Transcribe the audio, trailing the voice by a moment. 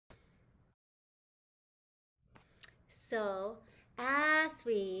So, as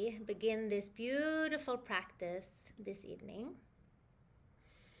we begin this beautiful practice this evening,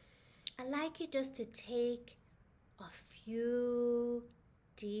 I'd like you just to take a few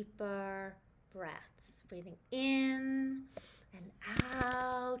deeper breaths, breathing in and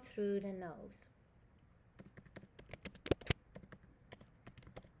out through the nose.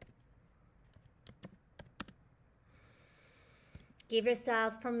 Give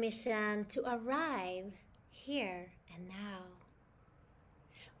yourself permission to arrive here and now.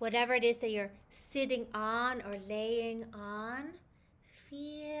 Whatever it is that you're sitting on or laying on,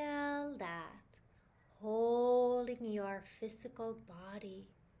 feel that holding your physical body.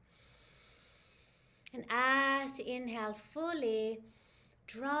 And as you inhale fully,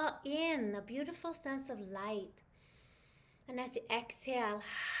 draw in a beautiful sense of light. And as you exhale,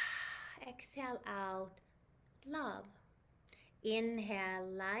 exhale out love. Inhale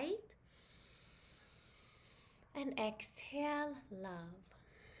light and exhale love.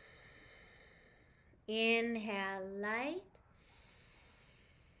 Inhale light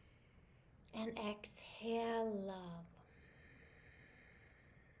and exhale love.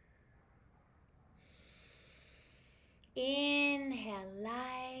 Inhale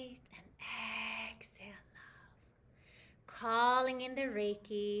light and exhale love. Calling in the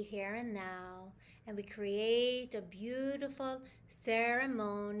Reiki here and now, and we create a beautiful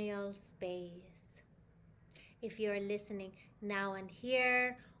ceremonial space. If you're listening now and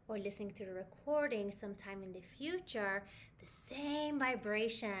here, or listening to the recording sometime in the future, the same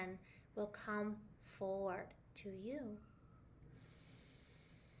vibration will come forward to you.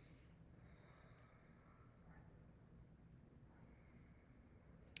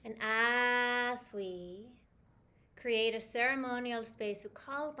 And as we create a ceremonial space, we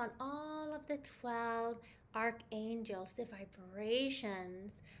call upon all of the 12 archangels, the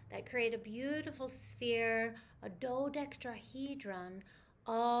vibrations that create a beautiful sphere, a dodecahedron,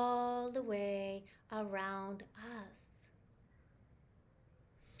 all the way around us.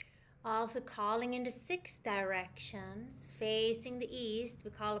 Also calling in the 6 directions, facing the east,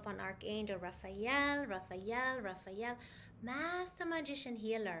 we call upon Archangel Raphael, Master Magician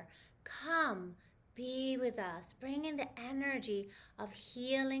Healer. Come, be with us, bring in the energy of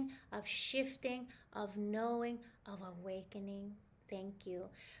healing, of shifting, of knowing, of awakening. Thank you.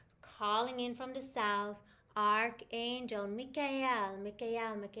 Calling in from the south, Archangel Michael,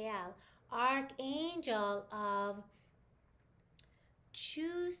 Archangel of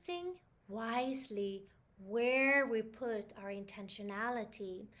choosing wisely where we put our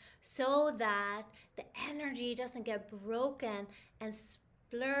intentionality so that the energy doesn't get broken and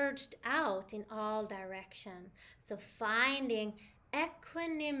splurged out in all directions. So finding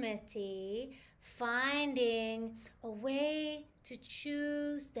equanimity, finding a way to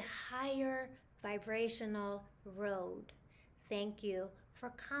choose the higher vibrational road. Thank you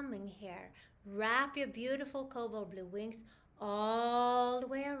for coming here. Wrap your beautiful cobalt blue wings all the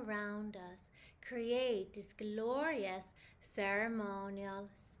way around us. Create this glorious ceremonial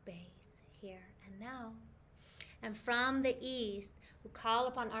space here and now. And from the east, we call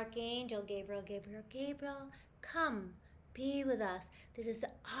upon Archangel Gabriel, come, be with us. This is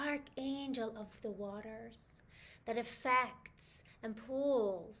the Archangel of the waters that affects and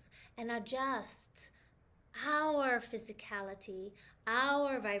pulls and adjusts our physicality,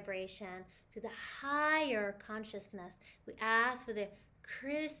 our vibration to the higher consciousness. We ask for the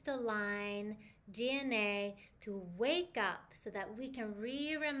crystalline DNA to wake up so that we can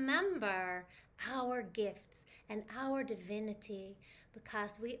remember our gifts and our divinity,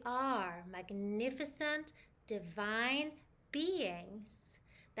 because we are magnificent divine beings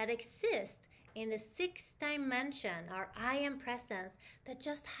that exist in the 6th dimension, our I am presence, that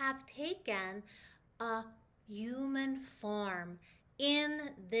just have taken a human form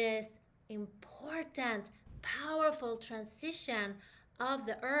in this important, powerful transition of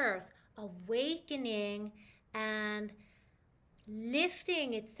the earth, awakening and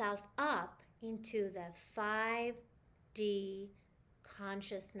lifting itself up into the 5D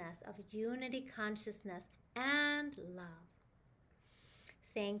consciousness of unity, consciousness, and love.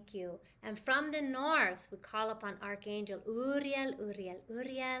 Thank you. And from the north, we call upon Archangel Uriel.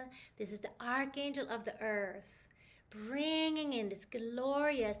 This is the Archangel of the earth, bringing in this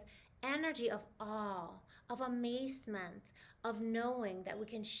glorious energy of awe, of amazement, of knowing that we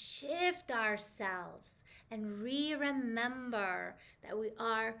can shift ourselves and remember that we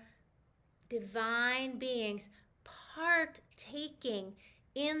are divine beings partaking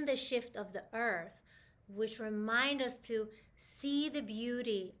in the shift of the earth, which remind us to see the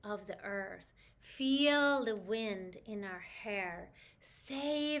beauty of the earth, Feel the wind in our hair.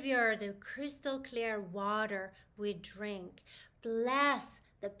 Savor the crystal clear water we drink. Bless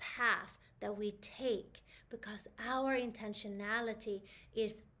the path that we take because our intentionality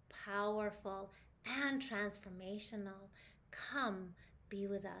is powerful and transformational. Come be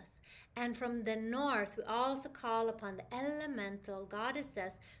with us. And from the north, we also call upon the elemental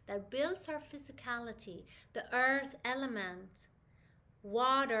goddesses that builds our physicality, the earth element,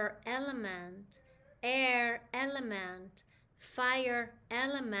 water element, air element, fire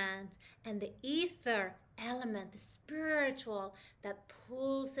element, and the ether element, the spiritual that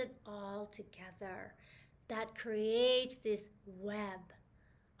pulls it all together, that creates this web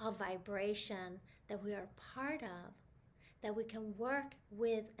of vibration that we are part of, that we can work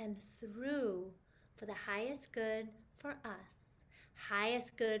with and through for the highest good for us,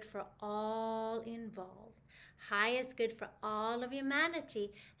 highest good for all involved, highest good for all of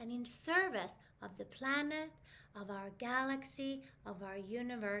humanity, and in service of the planet, of our galaxy, of our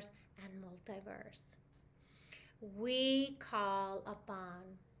universe and multiverse. We call upon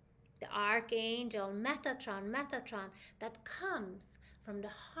the archangel Metatron, that comes from the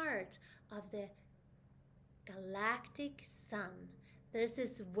heart of the galactic sun. This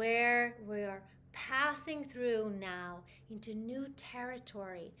is where we are passing through now into new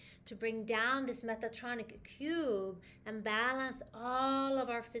territory to bring down this Metatronic cube and balance all of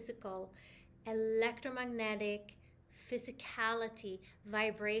our physical, electromagnetic, physicality,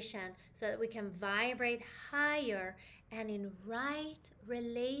 vibration so that we can vibrate higher and in right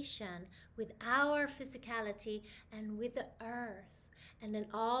relation with our physicality and with the earth. And then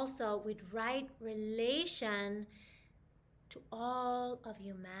also with right relation to all of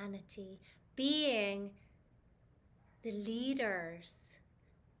humanity, being the leaders,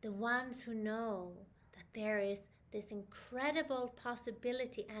 the ones who know that there is this incredible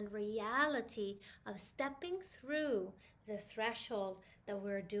possibility and reality of stepping through the threshold that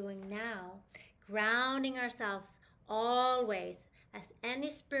we're doing now, grounding ourselves always as any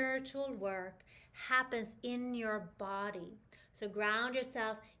spiritual work happens in your body. So ground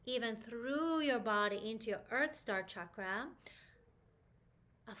yourself even through your body into your Earth Star chakra,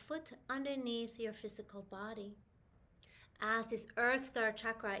 a foot underneath your physical body. As this Earth Star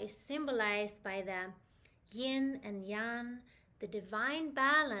chakra is symbolized by the yin and yang, the divine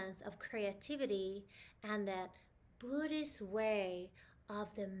balance of creativity, and that Buddhist way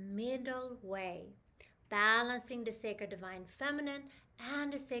of the middle way, balancing the sacred divine feminine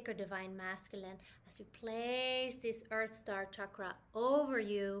and the sacred divine masculine. As you place this Earth Star chakra over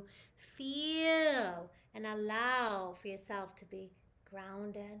you, feel and allow for yourself to be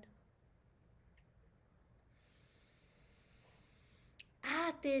grounded.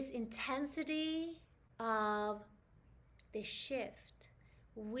 At this intensity of the shift,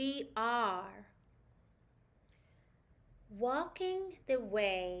 we are walking the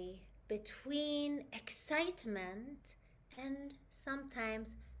way between excitement and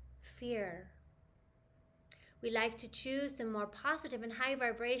sometimes fear. We like to choose the more positive and high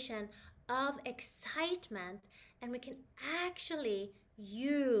vibration of excitement, and we can actually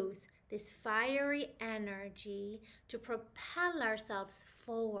use this fiery energy to propel ourselves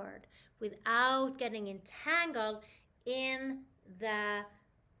forward without getting entangled in the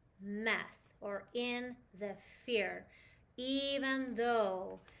mess or in the fear, even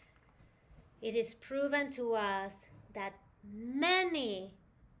though it is proven to us that many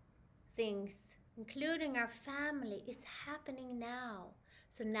things, including our family, it's happening now.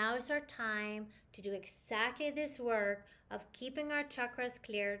 So now is our time to do exactly this work of keeping our chakras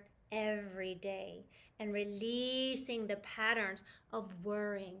cleared every day and releasing the patterns of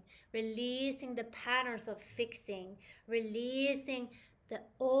worrying, releasing the patterns of fixing, releasing the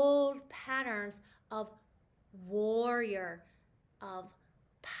old patterns of warrior, of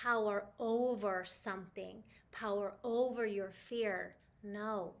power over something, power over your fear.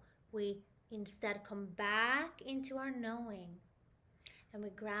 No, we instead come back into our knowing and we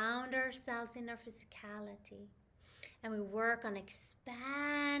ground ourselves in our physicality and we work on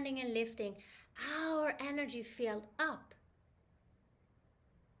expanding and lifting our energy field up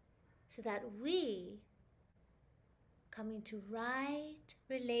so that we come into right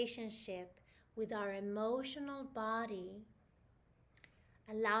relationship with our emotional body,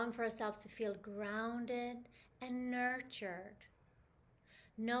 allowing for ourselves to feel grounded and nurtured,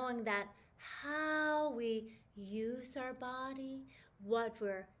 knowing that how we use our body, what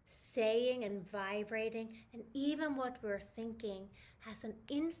we're saying and vibrating, and even what we're thinking has an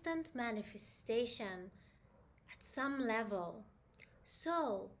instant manifestation at some level.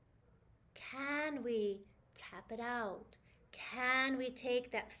 So, can we tap it out? Can we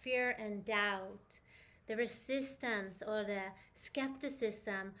take that fear and doubt, the resistance or the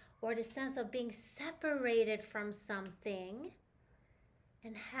skepticism or the sense of being separated from something,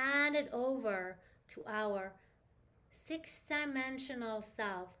 and hand it over to our six-dimensional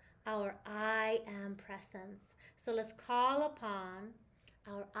self, our I am presence? So let's call upon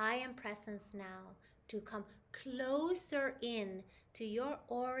our I am presence now to come closer in to your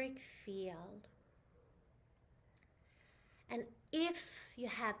auric field. And if you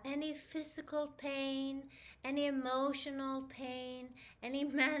have any physical pain, any emotional pain, any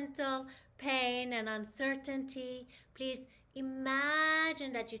mental pain and uncertainty, please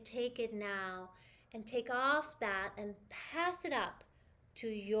imagine that you take it now and take off that and pass it up to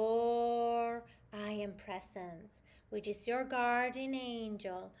your I am presence, which is your guardian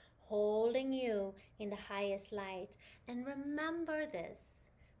angel holding you in the highest light. And remember this,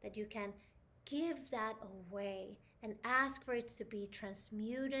 that you can give that away and ask for it to be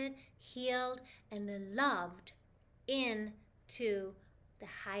transmuted, healed, and loved into the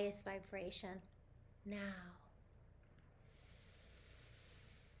highest vibration now.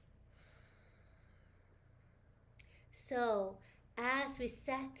 So, as we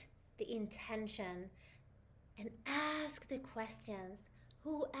set the intention and ask the questions,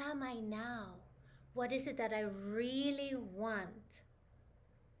 who am I now? What is it that I really want?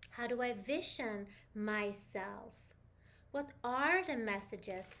 How do I vision myself? What are the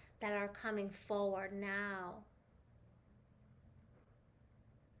messages that are coming forward now?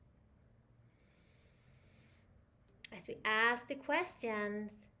 As we ask the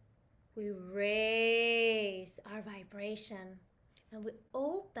questions, we raise our vibration and we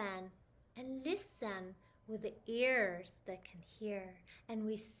open and listen with the ears that can hear, and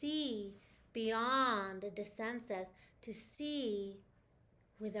we see beyond the senses to see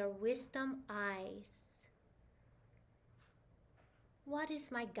with our wisdom eyes. What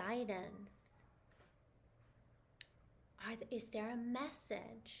is my guidance? Is there a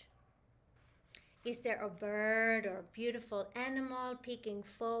message? Is there a bird or a beautiful animal peeking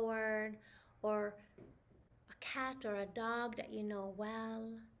forward, or a cat or a dog that you know well?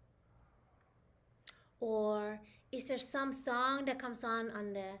 Or is there some song that comes on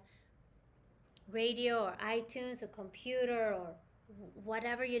the radio or iTunes or computer or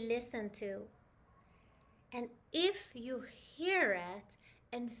whatever you listen to? And if you hear it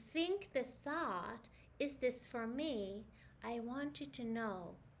and think the thought, is this for me? I want you to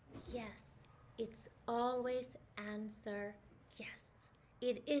know, yes, it's always answer yes.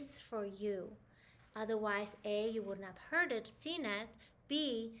 It is for you. Otherwise, A, you wouldn't have heard it, seen it.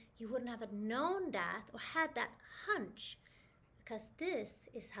 B, you wouldn't have known that or had that hunch. Because this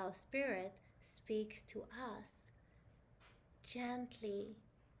is how Spirit speaks to us. Gently,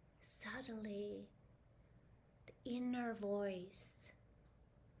 subtly, the inner voice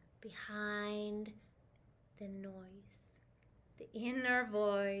behind the noise. The inner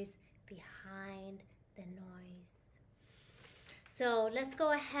voice behind the noise. So let's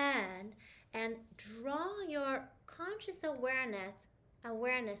go ahead and draw your conscious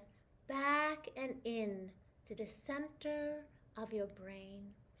awareness back and in to the center of your brain.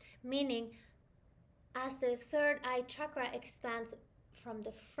 Meaning, as the third eye chakra expands from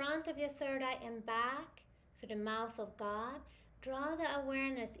the front of your third eye and back to the mouth of God, draw the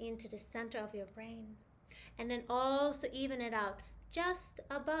awareness into the center of your brain. And then also even it out just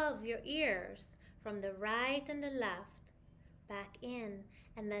above your ears, from the right and the left, back in,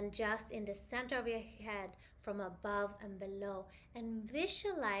 and then just in the center of your head, from above and below. And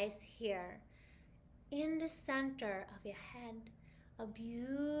visualize here, in the center of your head, a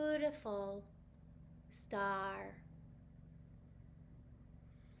beautiful star.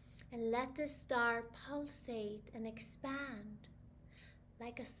 And let the star pulsate and expand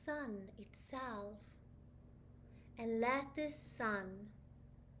like a sun itself. And let this sun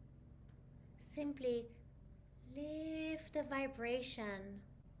simply lift the vibration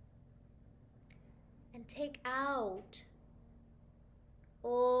and take out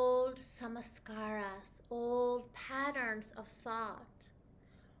old samaskaras, old patterns of thought,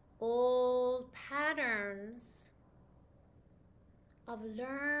 old patterns of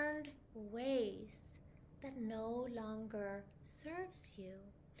learned ways that no longer serves you.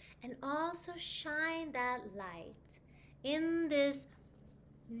 And also shine that light in this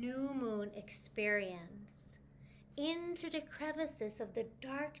new moon experience into the crevices of the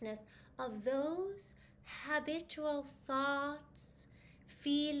darkness of those habitual thoughts,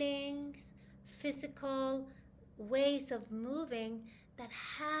 feelings, physical ways of moving that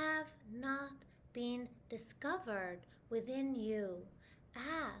have not been discovered within you.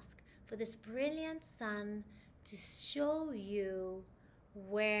 Ask for this brilliant sun to show you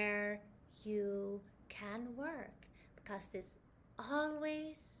where you can work, because it's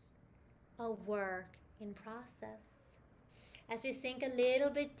always a work in process. As we sink a little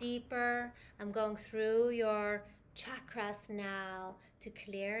bit deeper, I'm going through your chakras now to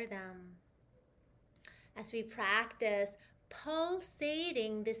clear them. As we practice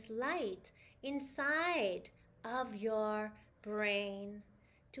pulsating this light inside of your brain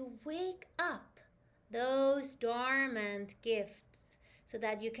to wake up those dormant gifts so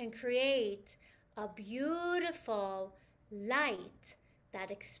that you can create a beautiful light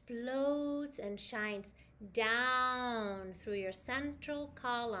that explodes and shines down through your central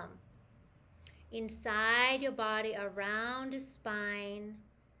column, inside your body, around the spine,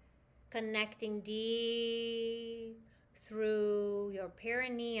 connecting deep through your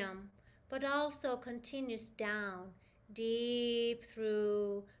perineum, but also continues down deep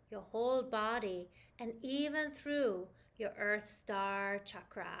through your whole body and even through your Earth Star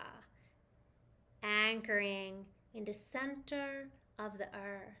chakra, anchoring in the center of the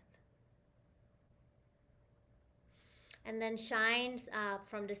earth. And then shines up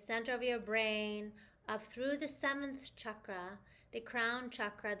from the center of your brain up through the 7th chakra, the crown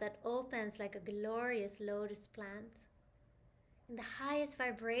chakra that opens like a glorious lotus plant. In the highest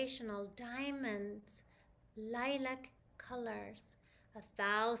vibrational diamond lilac colors,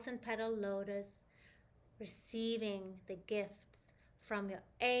 1,000-petal lotus, receiving the gifts from your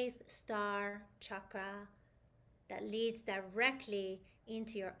 8th star chakra that leads directly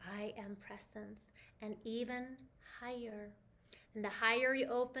into your I am presence, and even higher. And the higher you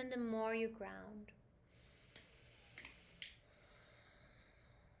open, the more you ground.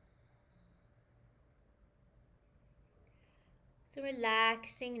 So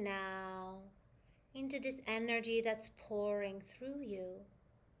relaxing now into this energy that's pouring through you,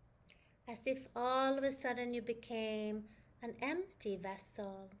 as if all of a sudden you became an empty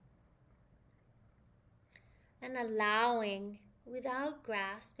vessel, and allowing, without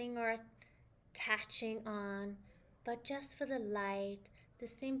grasping or attaching on, but just for the light to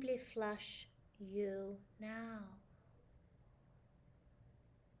simply flush you now.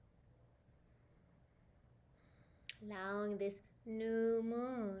 Allowing this new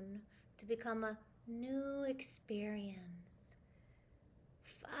moon to become a new experience,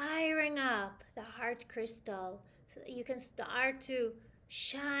 firing up the heart crystal so that you can start to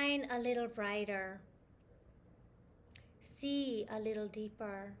shine a little brighter, see a little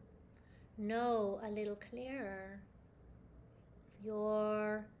deeper, know a little clearer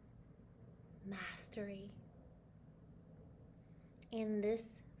your mastery in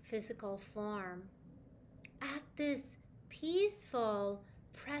this physical form at this peaceful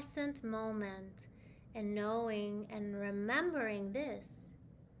present moment, and knowing and remembering this,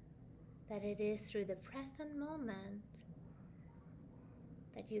 that it is through the present moment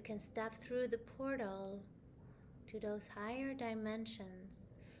that you can step through the portal to those higher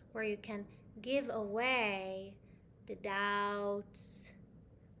dimensions where you can give away the doubts,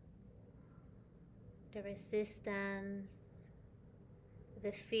 the resistance,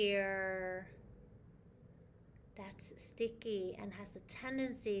 the fear that's sticky and has a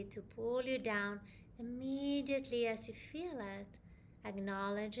tendency to pull you down immediately as you feel it.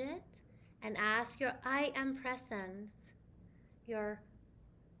 Acknowledge it and ask your I am presence, your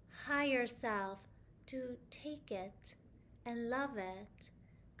higher self, to take it and love it,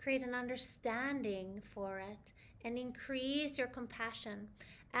 create an understanding for it, and increase your compassion.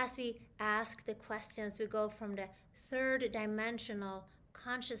 As we ask the questions, we go from the 3rd dimensional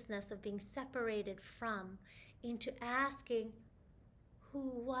consciousness of being separated from into asking who,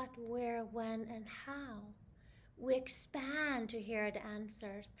 what, where, when, and how. We expand to hear the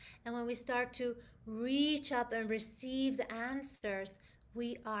answers. And when we start to reach up and receive the answers,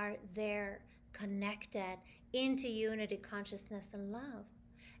 we are there, connected into unity, consciousness, and love.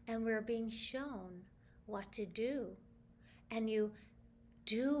 And we're being shown what to do. And you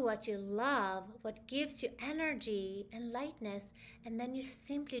do what you love, what gives you energy and lightness, and then you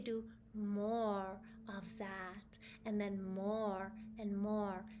simply do more of that, and then more and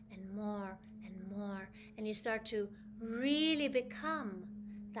more and more and more, and you start to really become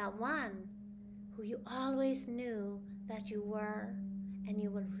that one who you always knew that you were, and you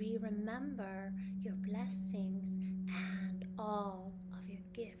will remember your blessings and all of your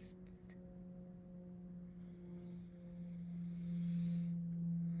gifts.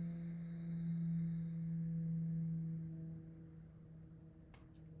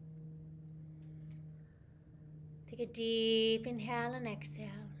 Take a deep inhale and exhale.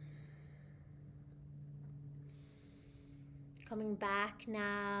 Coming back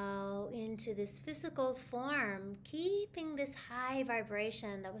now into this physical form, keeping this high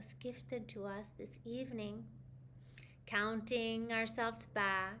vibration that was gifted to us this evening. Counting ourselves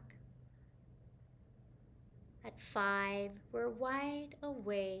back. At 5, we're wide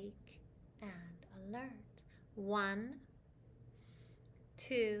awake and alert. 1,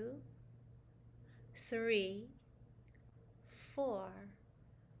 2, 3, 4,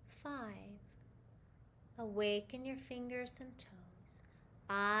 5. Awaken your fingers and toes.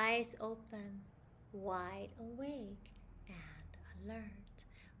 Eyes open, wide awake and alert.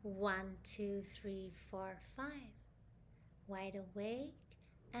 1, 2, 3, 4, 5. Wide awake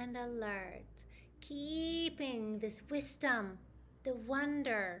and alert. Keeping this wisdom, the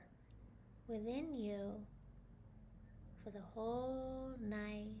wonder within you for the whole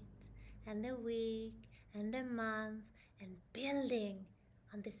night and the week and the month, and building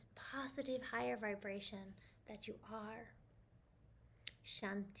on this positive higher vibration that you are.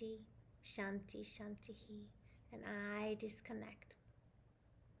 Shanti, Shanti, Shanti He. And I disconnect.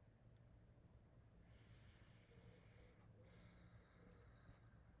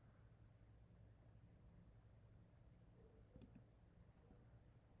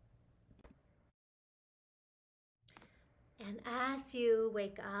 And as you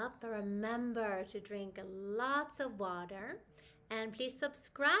wake up, remember to drink lots of water, and please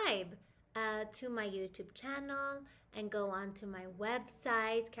subscribe to my YouTube channel and go on to my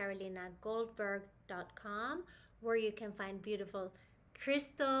website carolinagoldberg.com, where you can find beautiful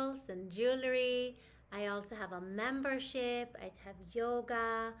crystals and jewelry. I also have a membership. I have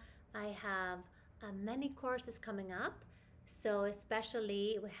yoga. I have many courses coming up. So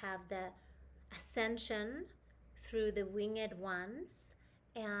especially we have the Ascension through the Winged Ones,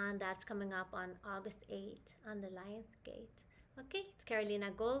 and that's coming up on August 8th on the Lions Gate. Okay, it's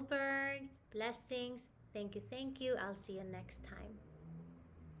Carolina Goldberg. Blessings. Thank you, thank you. I'll see you next time.